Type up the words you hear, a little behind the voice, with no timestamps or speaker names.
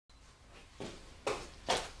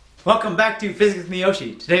Welcome back to Physics with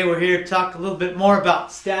Miyoshi. Today we're here to talk a little bit more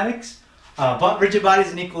about statics, rigid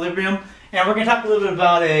bodies and equilibrium, and we're going to talk a little bit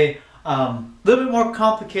about a little bit more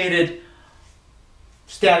complicated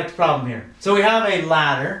statics problem here. So we have a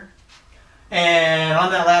ladder, and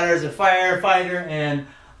on that ladder is a firefighter, and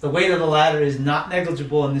the weight of the ladder is not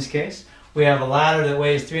negligible in this case. We have a ladder that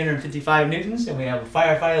weighs 355 newtons, and we have a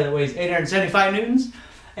firefighter that weighs 875 newtons,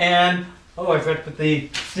 and oh, I forgot to put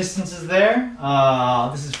the distances there.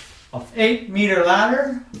 This is an 8-meter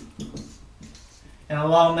ladder, and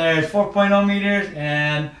along there is 4.0 meters,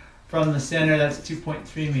 and from the center that's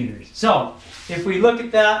 2.3 meters. So if we look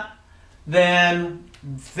at that, then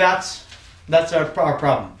that's our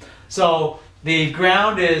problem. So the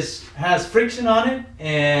ground has friction on it,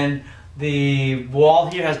 and the wall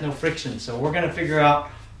here has no friction. So we're going to figure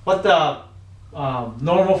out what the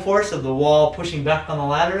normal force of the wall pushing back on the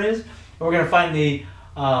ladder is. We're going to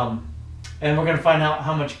find out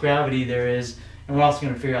how much gravity there is, and we're also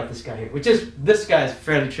going to figure out this guy here, this guy is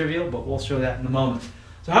fairly trivial, but we'll show that in a moment.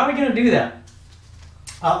 So how are we going to do that?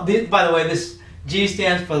 By the way, this G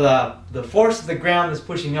stands for the force of the ground that's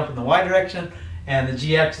pushing up in the Y direction, and the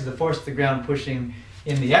GX is the force of the ground pushing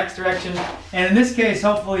in the X direction. And in this case,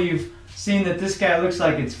 hopefully you've seen that this guy looks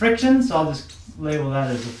like it's friction, so I'll just label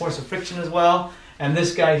that as the force of friction as well. And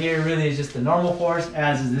this guy here really is just the normal force,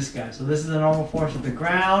 as is this guy. So this is the normal force of the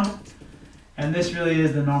ground, and this really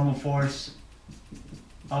is the normal force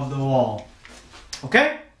of the wall.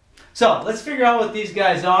 Okay? So let's figure out what these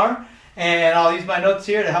guys are, and I'll use my notes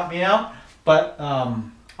here to help me out. But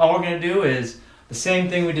all we're going to do is the same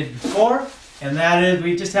thing we did before, and that is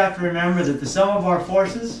we just have to remember that the sum of our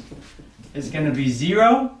forces is going to be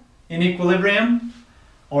 0 in equilibrium,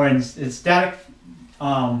 or in static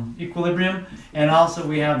equilibrium, and also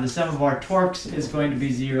we have the sum of our torques is going to be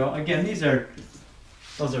 0. Again, those are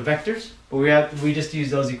vectors, but we just use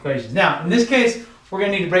those equations. Now, in this case, we're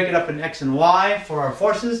going to need to break it up in x and y for our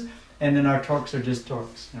forces, and then our torques are just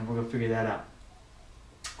torques, and we're going to figure that out.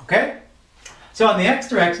 Okay? So on the x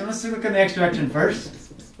direction, let's look at the x direction first.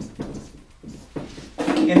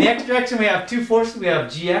 In the x direction, we have two forces. We have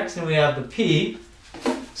gx and we have the p.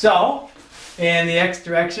 So in the x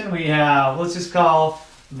direction, we have, let's just call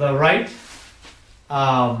the right,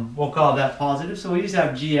 we'll call that positive. So we just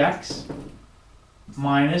have gx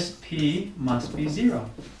minus p must be 0.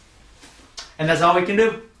 And that's all we can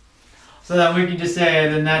do. So then we can just say,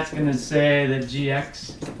 then that's going to say that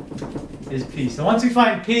gx is p. So once we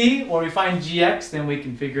find p, or we find gx, then we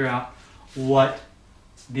can figure out what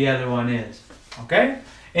the other one is. Okay?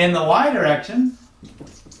 In the y direction,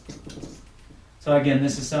 so again,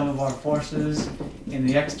 this is sum of our forces. In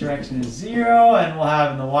the x direction is 0, and we'll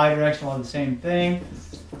have in the y direction, we'll have the same thing.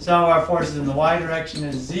 Sum of our forces in the y direction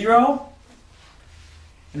is 0.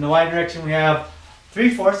 In the y direction, we have three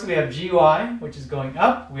forces. We have gy, which is going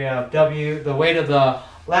up. We have w, the weight of the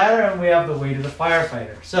ladder, and we have the weight of the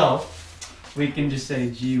firefighter. So we can just say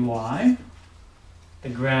gy, the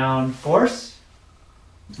ground force,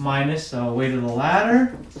 minus the weight of the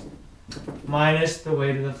ladder, minus the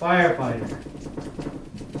weight of the firefighter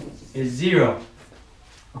is 0.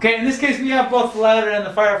 Okay, in this case we have both the ladder and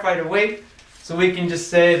the firefighter weight, so we can just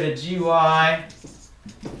say that gy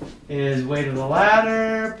is weight of the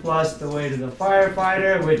ladder plus the weight of the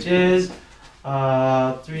firefighter, which is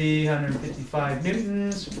 355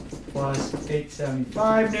 newtons plus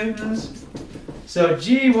 875 newtons. So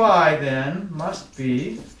gy then must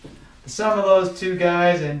be the sum of those two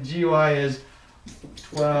guys, and gy is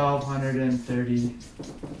 1230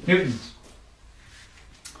 newtons.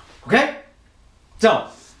 Okay? So,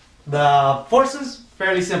 the forces,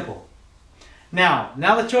 fairly simple. Now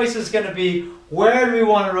the choice is going to be, where do we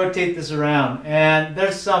want to rotate this around? And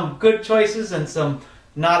there's some good choices and some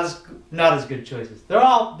not as good choices. They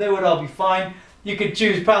would all be fine. You could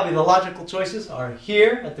choose, probably the logical choices are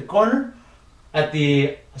here at the corner, at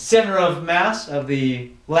the center of mass of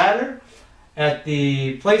the ladder, at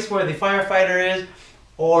the place where the firefighter is,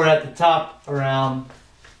 or at the top around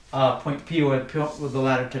point P where the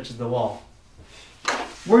ladder touches the wall.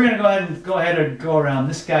 We're going to go ahead and go around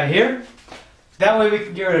this guy here. That way we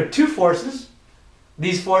can get rid of two forces.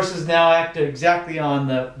 These forces now act exactly on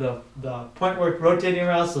the point we're rotating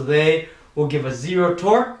around, so they will give us 0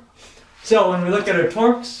 torque. So when we look at our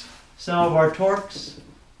torques, some of our torques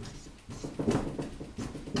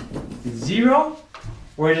is 0.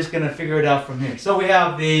 We're just going to figure it out from here. So we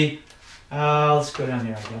have the, let's go down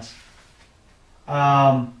here, I guess.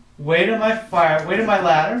 Weight of my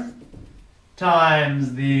ladder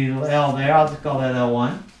times the L there, I'll just call that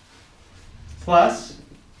L1, plus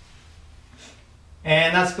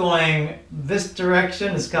And that's going this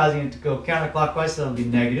direction. It's causing it to go counterclockwise, so it'll be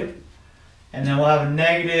negative. And then we'll have a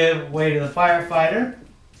negative weight of the firefighter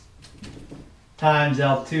times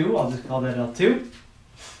L2. I'll just call that L2.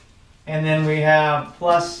 And then we have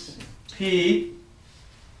plus P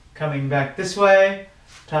coming back this way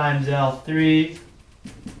times L3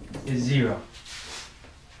 is 0.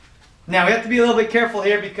 Now we have to be a little bit careful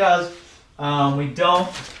here because we don't,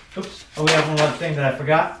 we have one more thing that I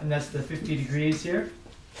forgot, and that's the 50 degrees here.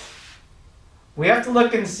 We have to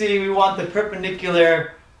look and see, we want the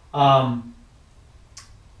perpendicular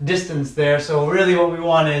distance there. So really what we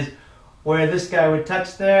want is where this guy would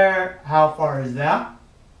touch there, how far is that?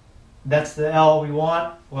 That's the L we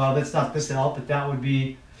want. Well, that's not this L, but that would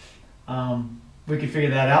be, we could figure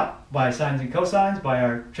that out by sines and cosines, by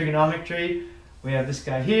our trigonometry. We have this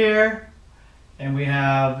guy here, and we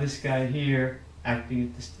have this guy here acting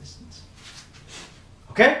at this distance.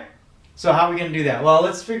 Okay? So how are we going to do that? Well,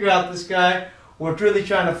 let's figure out this guy. We're really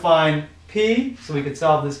trying to find P, so we could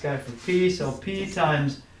solve this guy for P. So P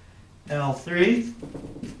times L3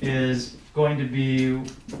 is going to be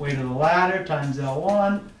weight of the ladder times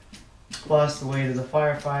L1 plus the weight of the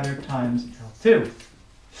firefighter times L2.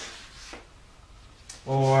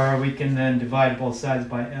 Or we can then divide both sides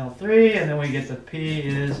by L3, and then we get the P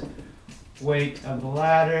is weight of the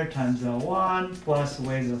ladder times L1 plus the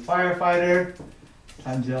weight of the firefighter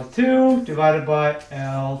times L2 divided by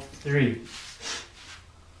L3.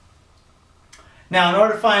 Now, in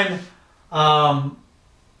order to find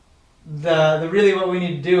really what we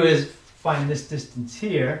need to do is find this distance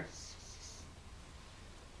here,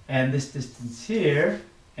 and this distance here,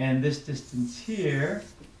 and this distance here.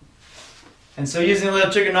 And so using a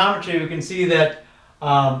little trigonometry, we can see that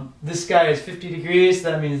this guy is 50 degrees.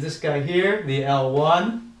 That means this guy here, the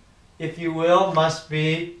L1, if you will, must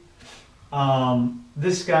be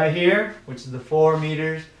this guy here, which is the 4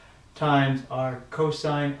 meters, times our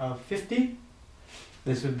cosine of 50.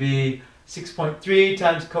 This would be 6.3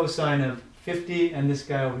 times cosine of 50, and this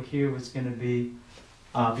guy over here was going to be,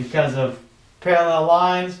 because of parallel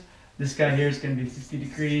lines, this guy here is going to be 50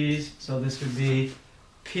 degrees, so this would be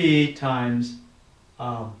P times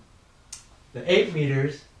the 8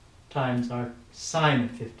 meters times our sine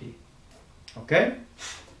of 50. Okay?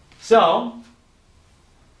 So,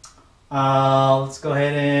 let's go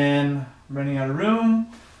ahead and, I'm running out of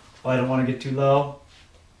room. Well, I don't want to get too low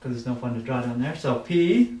because it's no fun to draw down there. So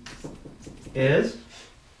P is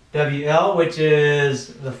WL, which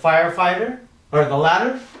is the firefighter, or the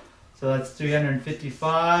ladder. So that's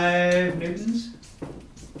 355 newtons.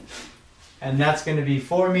 And that's going to be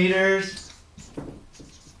 4 meters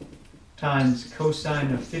times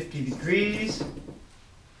cosine of 50 degrees.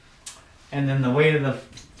 And then the weight of the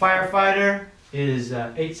firefighter is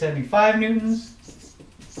 875 newtons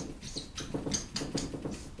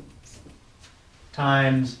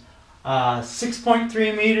times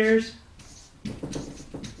 6.3 meters,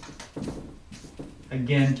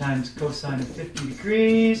 again times cosine of 50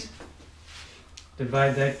 degrees.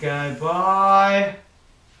 Divide that guy by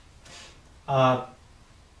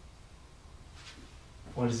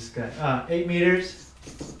what is this guy? 8 meters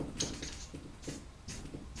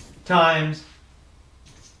times,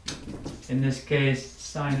 in this case,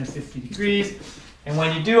 sine of 50 degrees. And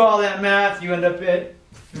when you do all that math, you end up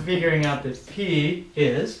figuring out that P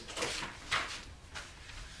is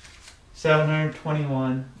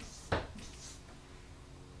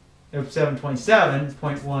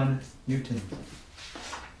 727.1 newtons.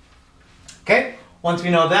 Okay? Once we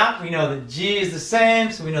know that, we know that G is the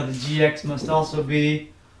same, so we know that Gx must also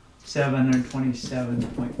be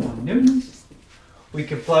 727.1 newtons. We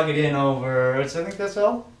can plug it in over, so I think that's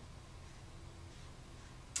all.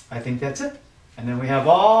 I think that's it. And then we have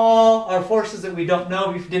all our forces that we didn't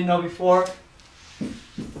know before,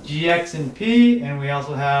 Gx and P, and we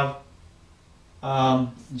also have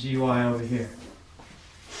Gy over here.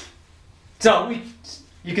 So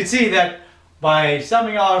you can see that by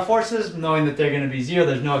summing all our forces, knowing that they're going to be 0,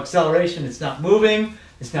 there's no acceleration, it's not moving,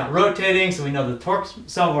 it's not rotating, so we know the torques,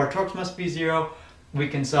 some of our torques must be 0. We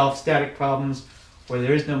can solve static problems where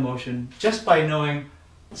there is no motion just by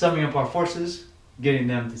summing up our forces, getting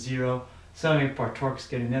them to 0, summing up our torques,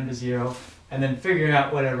 getting them to 0, and then figuring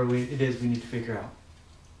out whatever it is we need to figure out.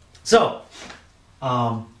 So,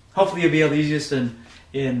 hopefully you'll be able to use this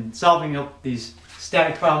in solving up these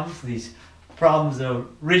static problems, these problems of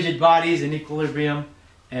rigid bodies in equilibrium,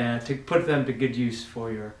 and to put them to good use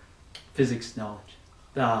for your physics knowledge.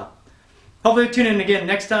 Hopefully tune in again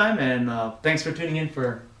next time, and thanks for tuning in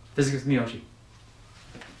for Physics with Miyoshi.